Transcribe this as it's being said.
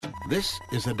This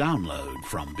is a download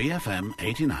from BFM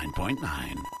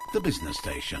 89.9, the business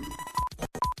station.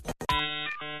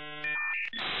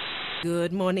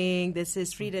 Good morning. This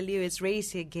is Freda Liu. It's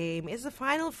Raise Your Game. It's the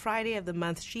final Friday of the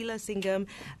month. Sheila Singam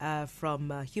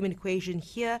from Human Equation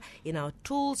here in our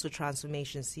Tools for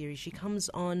Transformation series. She comes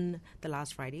on the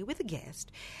last Friday with a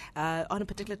guest on a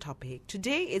particular topic.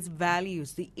 Today is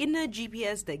values, the inner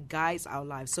GPS that guides our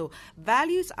lives. So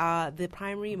values are the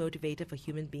primary motivator for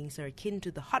human beings. They're akin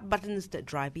to the hot buttons that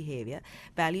drive behavior.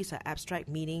 Values are abstract,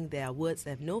 meaning they are words that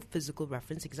have no physical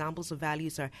reference. Examples of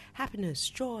values are happiness,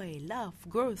 joy, love,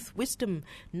 growth, wisdom,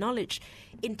 knowledge,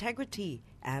 integrity,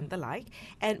 and the like.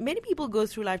 And many people go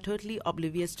through life totally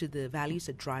oblivious to the values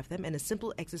that drive them, and a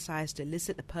simple exercise to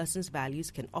elicit a person's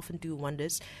values can often do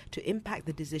wonders to impact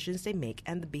the decisions they make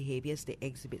and the behaviors they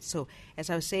exhibit. So, as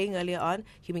I was saying earlier on,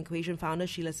 Human Equation founder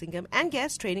Sheila Singam and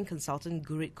guest training consultant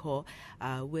Gurit Kaur,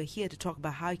 we're here to talk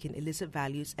about how you can elicit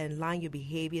values and align your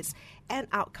behaviors and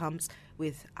outcomes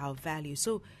with our values.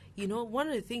 So, you know, one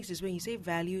of the things is when you say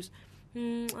values,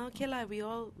 okay, we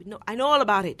all know. I know all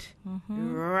about it,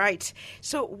 right?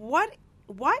 So,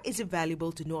 why is it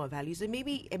valuable to know our values, and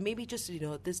maybe just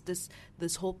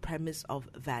this whole premise of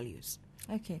values?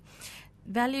 Okay,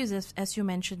 values, as you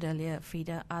mentioned earlier,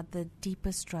 Freda, are the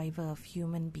deepest driver of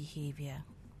human behavior,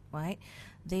 right?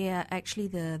 They are actually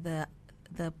the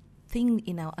thing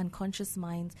in our unconscious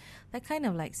minds that kind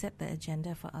of like set the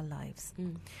agenda for our lives.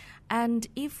 And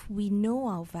if we know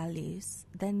our values,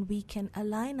 then we can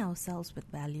align ourselves with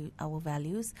our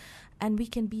values, and we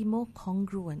can be more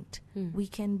congruent. We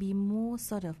can be more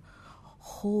sort of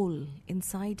whole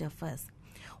inside of us.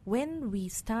 When we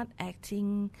start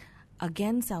acting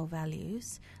against our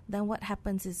values, then what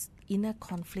happens is inner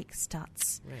conflict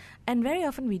starts. Right. And very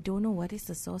often we don't know what is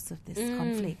the source of this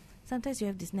conflict. Sometimes you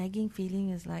have this nagging feeling,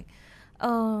 is like,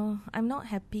 oh, I'm not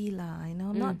happy lah.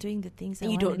 I'm not doing the things I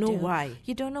want to do. You don't know why.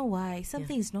 You don't know why.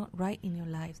 Something is not right in your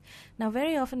lives. Now,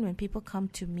 very often when people come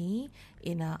to me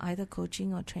in either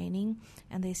coaching or training,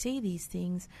 and they say these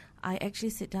things, I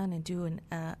actually sit down and do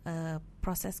a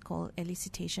process called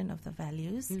elicitation of the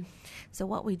values. So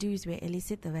what we do is we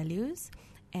elicit the values,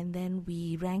 and then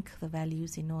we rank the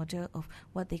values in order of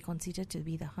what they consider to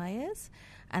be the highest.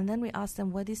 And then we ask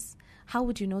them, how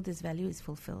would you know this value is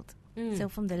fulfilled? So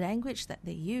from the language that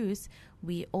they use,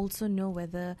 we also know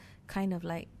whether kind of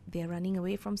like they're running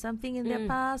away from something in their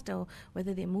past, or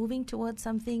whether they're moving towards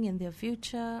something in their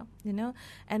future,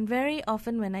 And very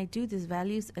often when I do this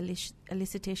values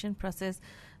elicitation process,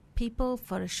 people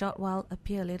for a short while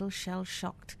appear a little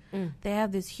shell-shocked. They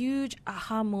have this huge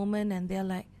aha moment, and they're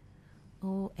like,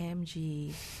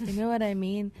 OMG. You know what I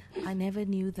mean? I never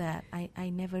knew that. I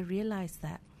never realized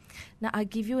that. Now, I'll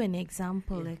give you an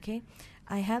example, okay?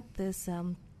 I had this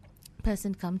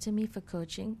person come to me for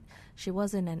coaching. She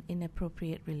was in an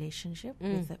inappropriate relationship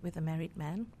with a married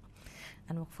man.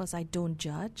 And of course, I don't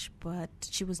judge, but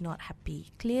she was not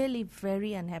happy. Clearly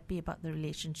very unhappy about the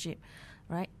relationship,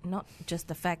 right? Not just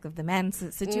the fact of the man's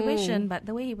situation, but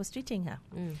the way he was treating her.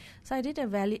 So I did a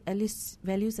values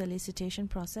elicitation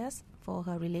process for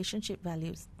her relationship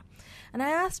values. And I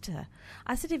asked her,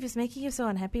 I said, if he's making you so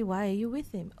unhappy, why are you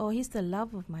with him? Oh, he's the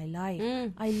love of my life.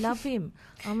 I love him.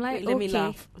 I'm like, wait, let me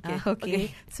laugh.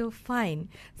 Okay. So fine.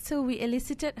 So we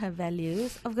elicited her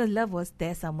values. Of course, love was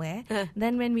there somewhere.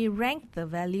 Then when we ranked the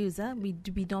values, we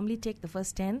normally take the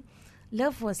first 10.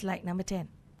 Love was like number 10.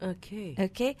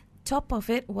 Okay. Top of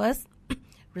it was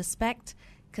respect,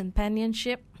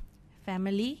 companionship,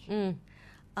 family,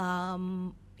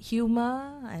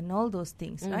 humor, and all those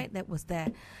things, right? That was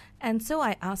there. And so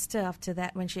I asked her after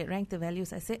that, when she had ranked the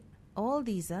values, I said, all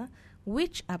these are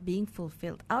which are being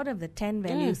fulfilled out of the 10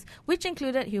 values, which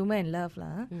included humor and love.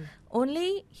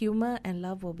 Only humor and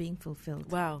love were being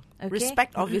fulfilled. Wow. Okay?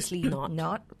 Respect, obviously not.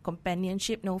 Not.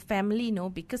 Companionship, no. Family, no,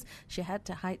 because she had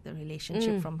to hide the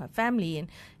relationship from her family,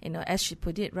 and, as she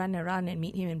put it, run around and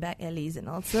meet him in back alleys and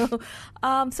all. So,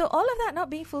 so all of that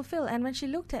not being fulfilled. And when she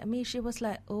looked at me, she was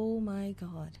like, oh my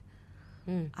God.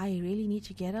 I really need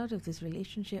to get out of this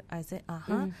relationship. I said,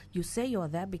 you say you're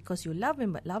there because you love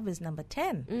him, but love is number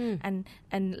 10.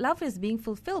 And love is being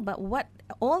fulfilled. But what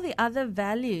all the other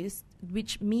values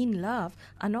which mean love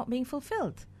are not being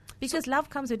fulfilled. Because love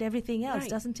comes with everything else,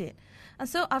 doesn't it? And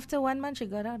so after 1 month, she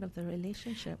got out of the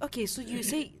relationship. Okay, so you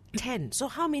say 10. So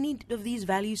how many of these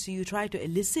values do you try to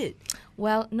elicit?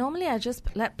 Well, normally I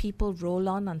just let people roll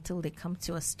on until they come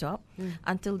to a stop,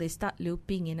 until they start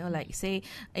looping, like say,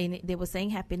 they were saying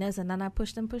happiness, and then I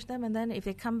push them, and then if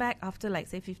they come back after like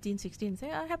say 15, 16, say,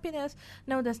 happiness,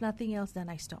 no, there's nothing else, then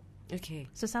I stop. Okay.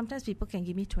 So sometimes people can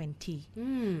give me 20.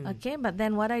 Okay, but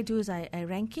then what I do is I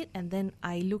rank it, and then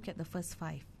I look at the first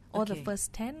 5. or the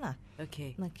first 10 lah.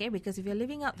 Okay. Okay, because if you're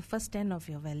living out the first 10 of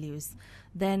your values,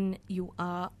 then you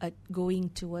are going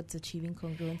towards achieving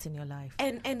congruence in your life.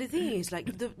 And the thing is,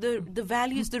 like, the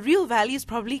values, the real values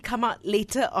probably come out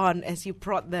later on as you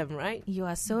prod them, right? You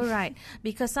are so right.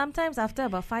 Because sometimes after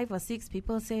about 5 or 6,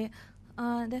 people say,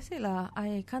 that's it lah,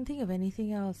 I can't think of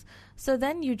anything else. So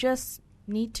then you just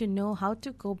need to know how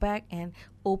to go back and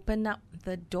open up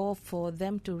the door for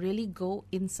them to really go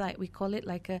inside. We call it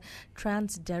like a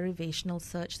trans-derivational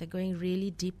search. They're going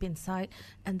really deep inside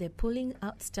and they're pulling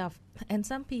out stuff. And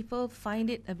some people find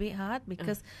it a bit hard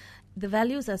because the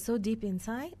values are so deep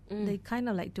inside, they kind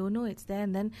of like don't know it's there.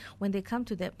 And then when they come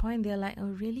to that point, they're like, oh,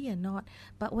 really or not?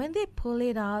 But when they pull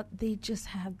it out, they just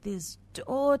have this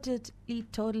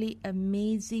totally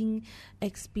amazing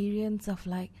experience of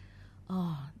like,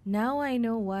 oh, now I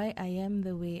know why I am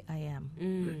the way I am.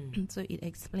 So it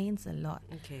explains a lot.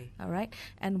 Okay. All right.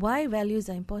 And why values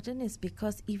are important is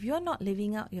because if you're not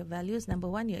living out your values, number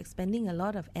one, you're expending a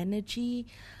lot of energy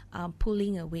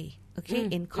pulling away, okay,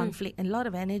 in conflict. And a lot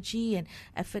of energy and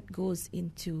effort goes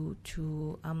into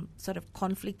sort of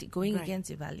conflict going against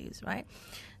your values, right?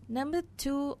 Number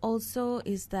two also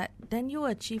is that then you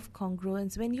achieve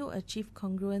congruence. When you achieve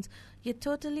congruence, you're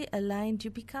totally aligned. You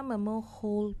become a more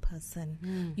whole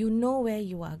person. You know where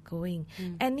you are going.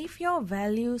 And if your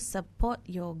values support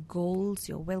your goals,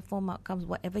 your well-formed outcomes,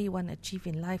 whatever you want to achieve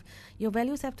in life, your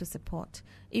values have to support.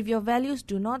 If your values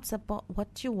do not support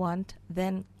what you want,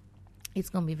 then it's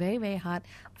going to be very, very hard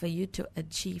for you to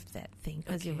achieve that thing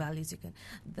because your values,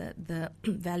 the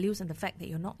values and the fact that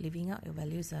you're not living out your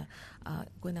values are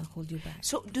going to hold you back.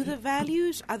 So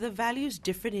are the values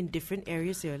different in different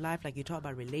areas of your life? Like you talk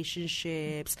about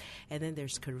relationships and then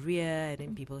there's career and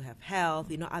then people have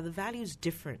health. Are the values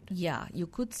different? Yeah, you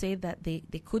could say that they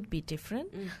could be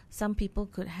different. Some people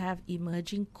could have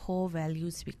emerging core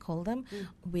values, we call them,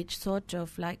 which sort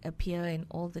of like appear in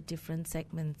all the different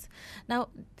segments. Now,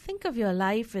 think of your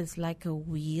life as like a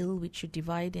wheel which you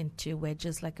divide into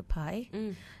wedges like a pie,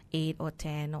 8 or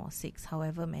 10 or 6,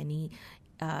 however many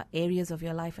areas of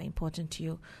your life are important to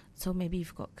you. So maybe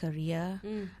you've got career,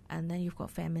 and then you've got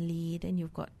family, then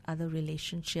you've got other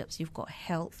relationships, you've got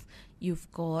health,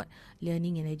 you've got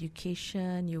learning and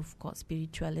education, you've got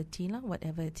spirituality,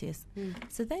 whatever it is.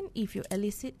 So then if you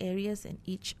elicit areas in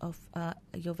each of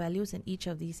your values in each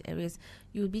of these areas,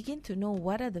 you'll begin to know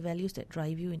what are the values that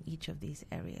drive you in each of these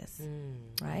areas,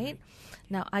 right?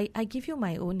 Now, I give you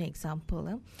my own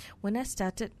example. When I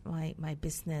started my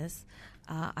business,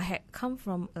 I had come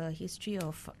from a history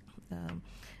of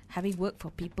having worked for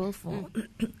people for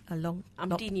a long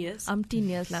umpteen years,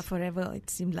 forever it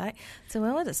seemed like. So when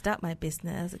I wanted to start my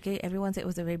business, everyone said it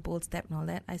was a very bold step and all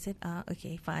that. I said,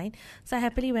 okay, fine. So I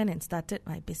happily went and started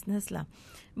my business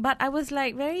But I was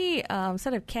like very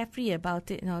sort of carefree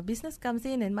about it. Business comes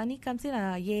in and money comes in,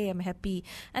 yay, I'm happy.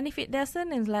 And if it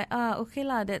doesn't, it's like, okay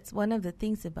that's one of the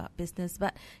things about business.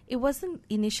 But it wasn't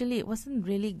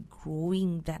really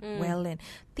growing that well, and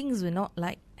things were not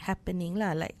like happening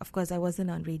like, of course I wasn't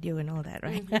on radio and all that,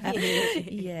 right?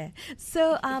 Yeah.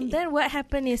 So then what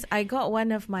happened is I got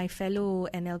one of my fellow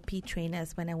NLP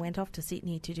trainers when I went off to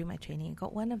Sydney to do my training. I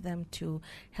got one of them to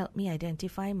help me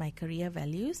identify my career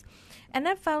values, and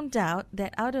I found out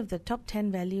that out of the top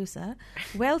 10 values,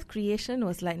 wealth creation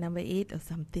was like number 8 or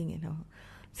something,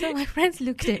 So my friends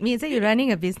looked at me and said, you're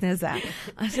running a business, I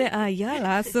said,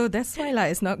 yeah, so that's why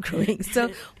it's not growing.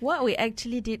 So what we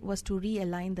actually did was to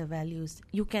realign the values.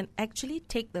 You can actually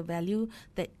take the value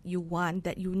that you want,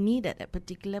 that you need at a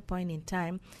particular point in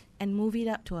time, and move it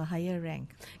up to a higher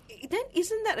rank. Then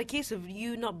isn't that a case of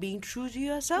you not being true to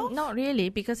yourself? Not really,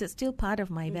 because it's still part of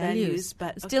my values.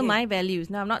 But still my values.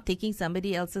 Now I'm not taking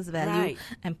somebody else's value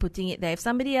and putting it there. If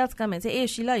somebody else come and say, hey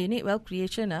Sheila, you need wealth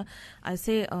creation, I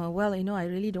say, well, I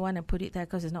really don't want to put it there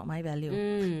because it's not my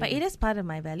value. But it is part of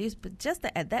my values. But just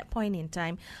that at that point in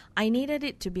time, I needed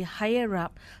it to be higher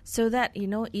up so that,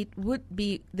 it would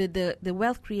be the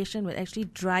wealth creation would actually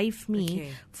drive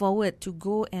me forward to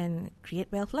go and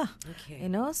create wealth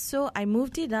So I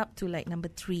moved it up to like number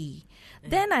 3.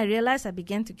 Then I realized I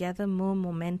began to gather more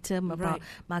momentum about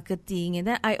marketing, and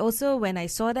then I also, when I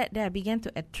saw that, then I began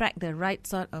to attract the right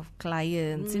sort of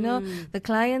clients, the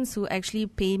clients who actually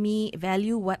pay me,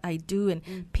 value what I do, and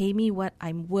pay me what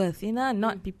I'm worth,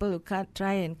 not people who can't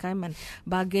try and come and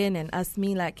bargain and ask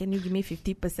me like, can you give me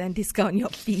 50% discount your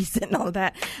fees and all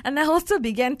that. And I also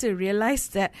began to realize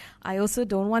that I also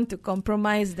don't want to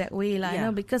compromise that way,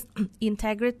 because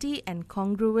integrity authenticity and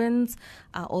congruence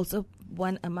are also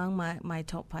one among my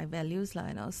top 5 values.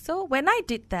 So when I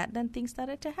did that, then things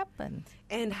started to happen.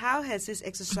 And how has this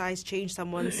exercise changed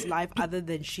someone's life other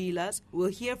than Sheila's? We'll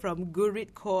hear from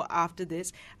Gurit Kaur after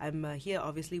this. I'm here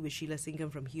obviously with Sheila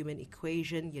Singam from Human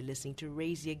Equation. You're listening to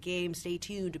Raise Your Game. Stay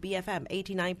tuned to BFM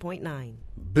 89.9.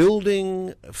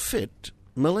 Building fit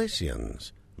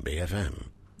Malaysians. BFM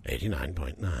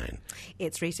 89.9.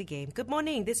 It's Race a Game. Good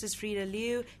morning. This is Freda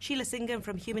Liu. Sheila Singam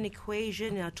from Human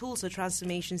Equation, our Tools for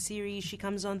Transformation series. She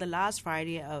comes on the last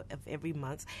Friday of every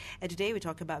month. And today we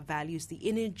talk about values, the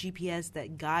inner GPS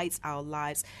that guides our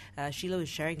lives. Sheila was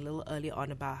sharing a little earlier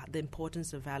on about the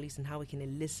importance of values and how we can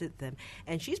elicit them.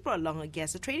 And she's brought along a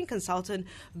guest, a training consultant,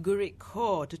 Gurit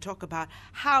Kaur, to talk about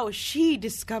how she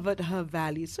discovered her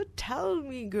values. So tell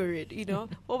me, Gurit,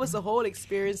 what was the whole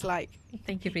experience like?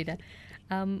 Thank you, Freda.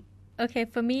 Okay,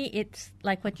 for me, it's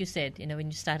like what you said. When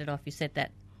you started off, you said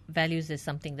that values is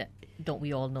something that don't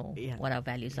we all know what our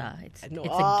values are. It's a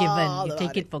given. You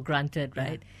take it for granted,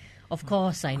 right? Yeah. Of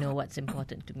course, I know what's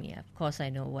important to me. Of course, I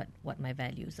know what my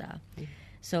values are.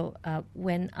 So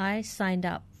when I signed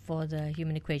up for the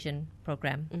Human Equation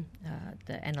program,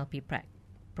 the NLP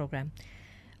program,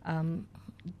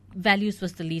 values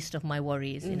was the least of my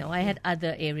worries. I had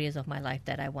other areas of my life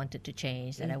that I wanted to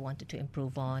change, that I wanted to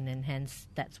improve on, and hence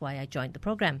that's why I joined the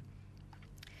program.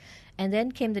 And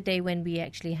then came the day when we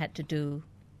actually had to do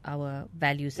our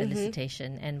values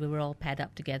elicitation, and we were all paired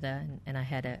up together, and I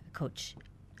had a coach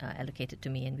allocated to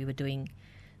me, and we were doing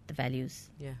the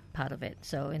values part of it.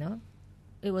 So,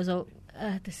 it was,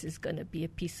 this is going to be a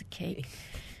piece of cake.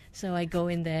 So I go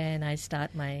in there and I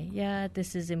start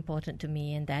this is important to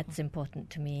me and that's important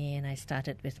to me. And I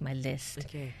started with my list.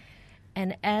 Okay.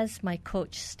 And as my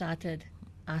coach started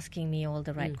asking me all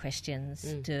the right questions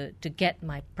to get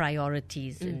my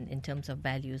priorities in terms of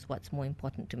values, what's more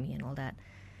important to me and all that,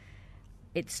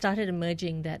 it started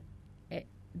emerging that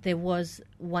there was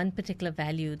one particular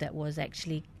value that was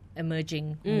actually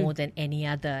emerging more than any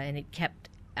other. And it kept,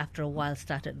 after a while,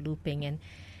 started looping.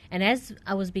 And as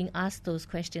I was being asked those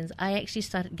questions, I actually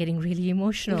started getting really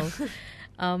emotional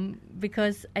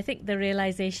because I think the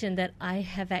realization that I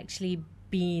have actually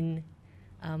been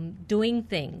doing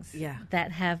things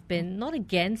that have been not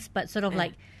against, but sort of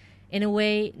like, in a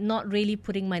way, not really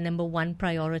putting my number one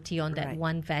priority on that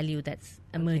one value that's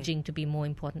emerging to be more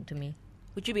important to me.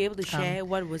 Would you be able to share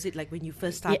what was it like when you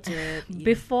first started?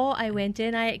 Before I went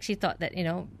in, I actually thought that,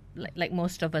 like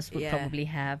most of us would probably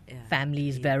have, family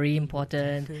is very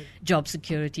important, job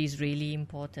security is really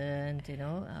important,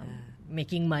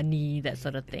 making money, that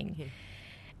sort of thing.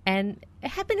 And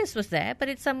happiness was there, but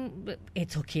it's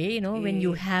okay, when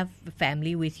you have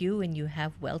family with you, when you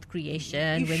have wealth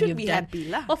creation, when you've done,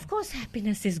 happy, of course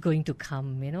happiness is going to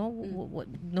come,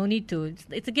 no need to,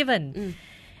 it's a given.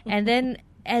 And then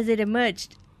as it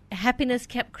emerged, happiness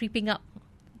kept creeping up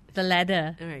the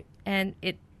ladder, and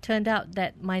it turned out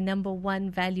that my number one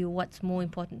value, what's more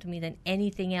important to me than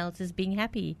anything else, is being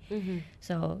happy.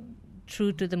 So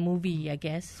true to the movie, I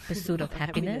guess, Pursuit of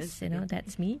Happiness,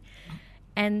 that's me.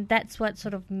 And that's what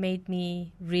sort of made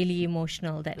me really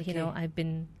emotional, that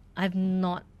I'm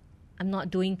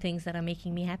not doing things that are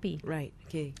making me happy. Right.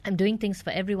 Okay. I'm doing things for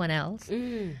everyone else.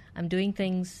 I'm doing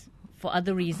things for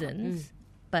other reasons,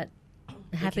 but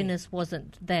happiness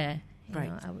wasn't there.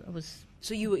 I was.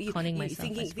 So you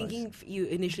thinking you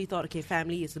initially thought, okay,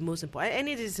 family is the most important, and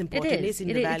it is important. It is. It's in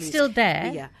the values. It's still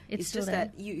there. Yeah, it's just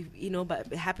there. that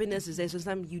but happiness is there. So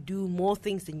sometimes you do more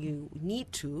things than you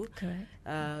need to.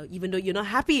 Correct. Even though you're not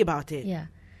happy about it. Yeah.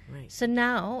 Right. So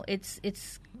now it's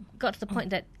got to the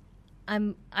point that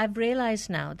I've realized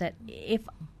now that if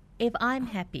I'm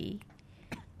happy,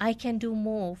 I can do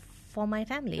more for my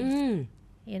family.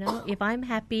 If I'm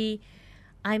happy,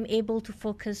 I'm able to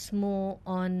focus more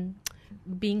on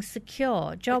being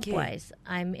secure job-wise.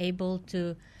 I'm able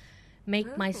to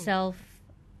make myself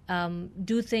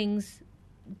do things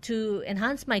to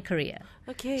enhance my career.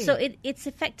 Okay. So it's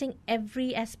affecting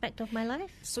every aspect of my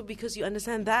life. So because you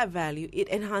understand that value, it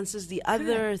enhances the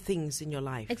other things in your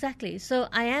life. Exactly. So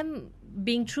I am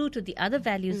being true to the other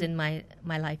values in my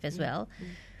life as well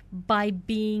by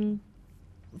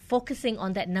focusing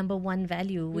on that number one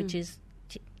value, which is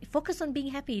focus on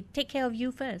being happy. Take care of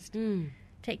you first.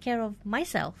 Take care of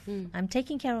myself. I'm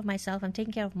taking care of myself. I'm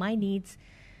taking care of my needs,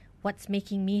 what's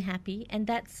making me happy, and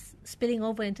that's spilling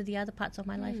over into the other parts of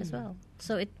my life as well.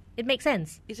 So it makes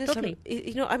sense. Is it totally.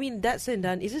 That's and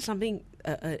done. Is it something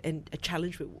a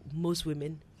challenge with most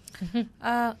women?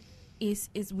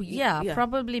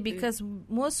 probably because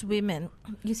most women,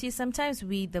 you see, sometimes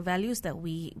the values that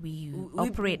we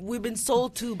operate, we've been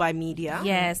sold to by media.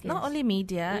 Yes, not only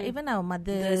media, even our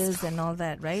mothers and all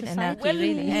that, right?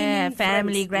 Society, And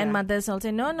family, friends, grandmothers all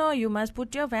say, no, you must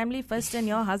put your family first and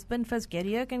your husband first.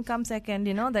 Career can come second,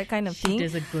 that kind of thing. It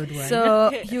is a good one.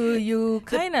 So you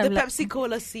kind of the Pepsi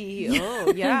Cola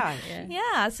CEO,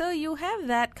 yeah. So you have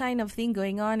that kind of thing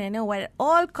going on, and at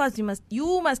all costs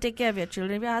you must take care of your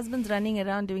children. If your husband's running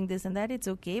around doing this and that, it's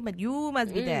okay, but you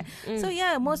must be there. So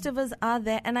most of us are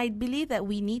there, and I believe that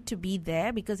we need to be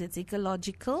there because it's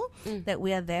ecological that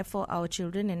we are there for our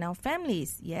children and our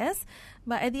families. Yes,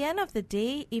 but at the end of the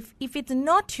day, if it's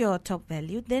not your top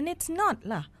value, then it's not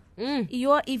lah.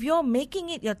 If you're making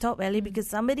it your top value because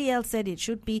somebody else said it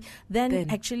should be, then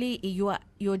actually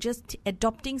you're just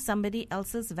adopting somebody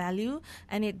else's value,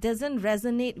 and it doesn't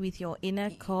resonate with your inner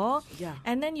core.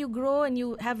 And then you grow and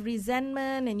you have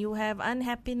resentment and you have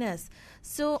unhappiness.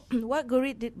 So what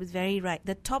Gurit did was very right.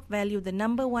 The top value, the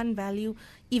number one value,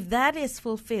 if that is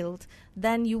fulfilled,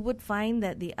 then you would find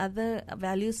that the other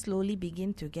values slowly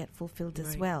begin to get fulfilled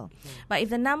as well. But if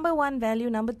the number one value,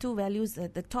 number two values,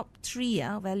 the top three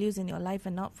values in your life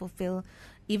are not fulfilled,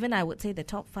 even I would say the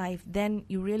top five, then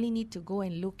you really need to go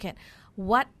and look at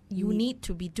what you need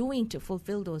to be doing to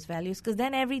fulfill those values, because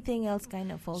then everything else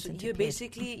kind of falls into place.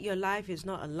 Basically, your life is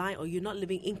not aligned, or you're not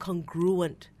living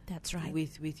incongruent. That's right.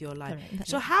 With your life.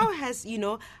 So how has,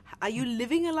 are you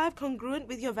living a life congruent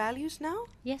with your values now?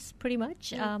 Yes, pretty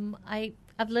much.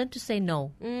 I've learned to say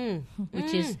no,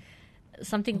 which is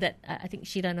something that I think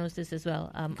Sheila knows this as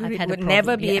well. I've had would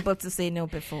never be able to say no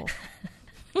before.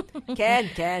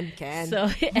 Can. So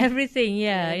everything,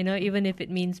 even if it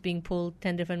means being pulled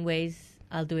 10 different ways,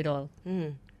 I'll do it all.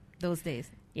 Those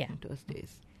days. Yeah. Those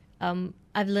days.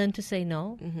 I've learned to say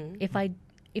no. If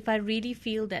I really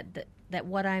feel that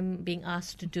what I'm being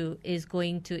asked to do is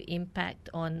going to impact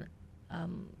on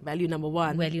value number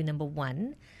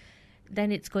one,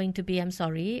 then it's going to be, I'm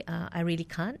sorry, I really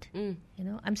can't.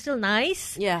 I'm still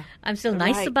nice. Yeah. I'm still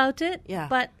nice about it. Yeah.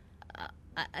 But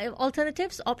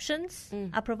alternatives, options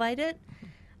are provided.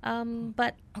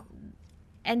 But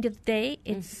end of the day,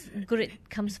 it's Gurit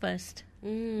comes first.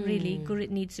 Really, Gurit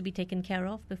needs to be taken care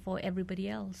of before everybody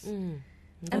else.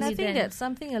 And I think that's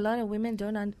something a lot of women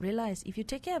don't realize. If you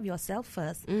take care of yourself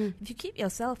first, if you keep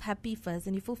yourself happy first,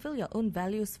 and you fulfill your own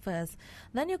values first,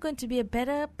 then you're going to be a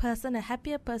better person, a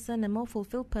happier person, a more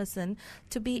fulfilled person,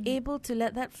 to be able to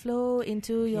let that flow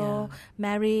into your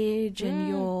marriage and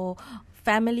your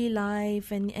family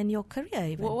life and your career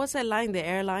even. What was that line? The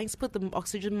airlines put the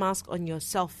oxygen mask on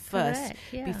yourself first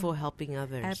before helping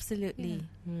others. Absolutely.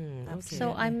 Okay.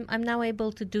 So I'm now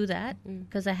able to do that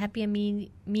because a happier me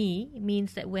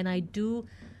means that when I do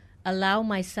allow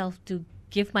myself to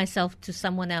give myself to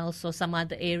someone else or some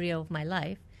other area of my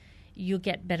life, you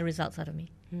get better results out of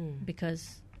me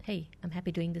because, hey, I'm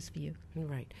happy doing this for you.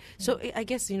 Right. So I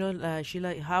guess,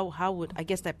 Sheila, how would, I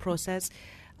guess that process,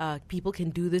 people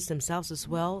can do this themselves as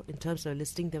well in terms of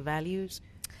listing their values?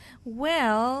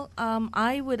 Well,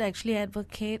 I would actually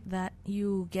advocate that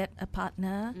you get a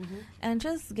partner and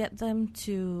just get them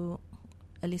to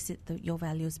elicit your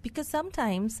values, because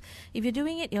sometimes if you're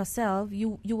doing it yourself,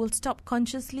 you will stop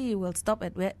consciously. You will stop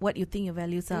at what you think your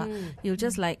values are. You'll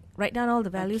just write down all the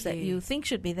values that you think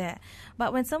should be there.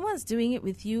 But when someone's doing it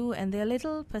with you and they're a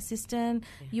little persistent,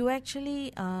 you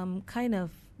actually kind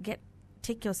of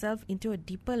take yourself into a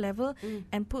deeper level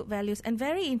and put values. And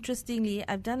very interestingly,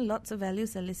 I've done lots of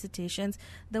values elicitations.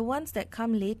 The ones that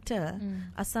come later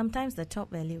are sometimes the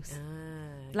top values.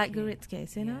 Like Gurit's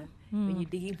case, you know. When you're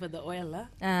digging for the oil,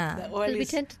 the oil we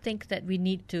tend to think that we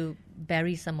need to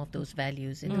bury some of those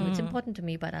values. It's important to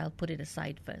me, but I'll put it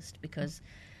aside first because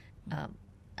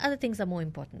other things are more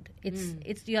important.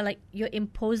 It's you're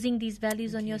imposing these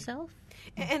values on yourself.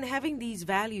 And having these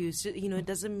values, it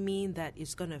doesn't mean that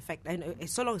it's going to affect,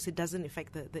 so long as it doesn't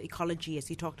affect the ecology, as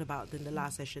you talked about in the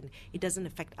last session, it doesn't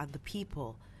affect other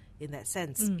people in that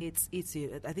sense. It's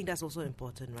I think that's also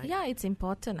important, right? Yeah, it's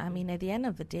important. I mean, at the end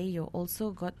of the day, you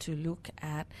also got to look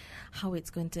at how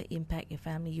it's going to impact your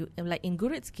family. Like in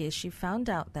Gurit's case, she found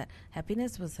out that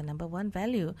happiness was the number one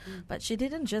value, but she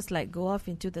didn't just go off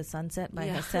into the sunset by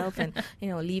herself and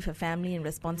leave her family and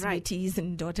responsibilities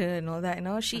and daughter and all that.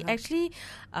 She actually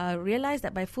realized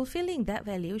that by fulfilling that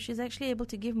value, she's actually able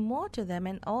to give more to them,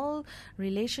 and all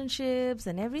relationships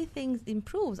and everything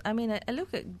improves. I mean, I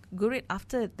look at Gurit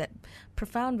after that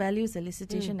profound values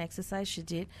elicitation exercise she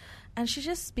did, and she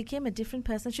just became a different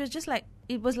person. She was just like,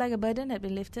 it was like a burden had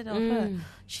been lifted off her.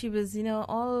 She was,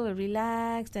 all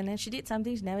relaxed, and then she did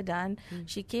something she'd never done.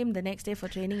 She came the next day for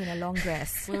training in a long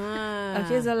dress.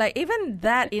 Okay, so like even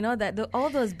that, all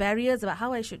those barriers about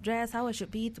how I should dress, how I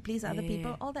should be to please other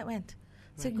people, all that went.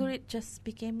 So Gurit just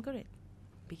became Gurit.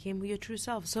 Became your true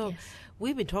self. So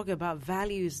we've been talking about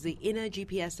values, the inner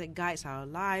GPS that guides our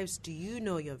lives. Do you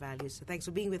know your values? So thanks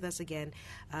for being with us again.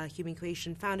 Human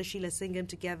Equation founder Sheila Singam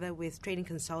together with training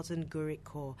consultant Gurit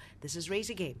Kaur. This is Raise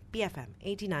Again, BFM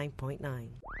 89.9.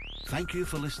 Thank you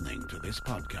for listening to this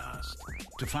podcast.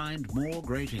 To find more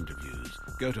great interviews,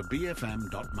 go to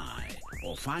bfm.my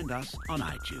or find us on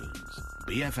iTunes.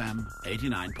 BFM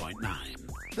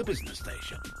 89.9, the business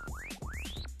station.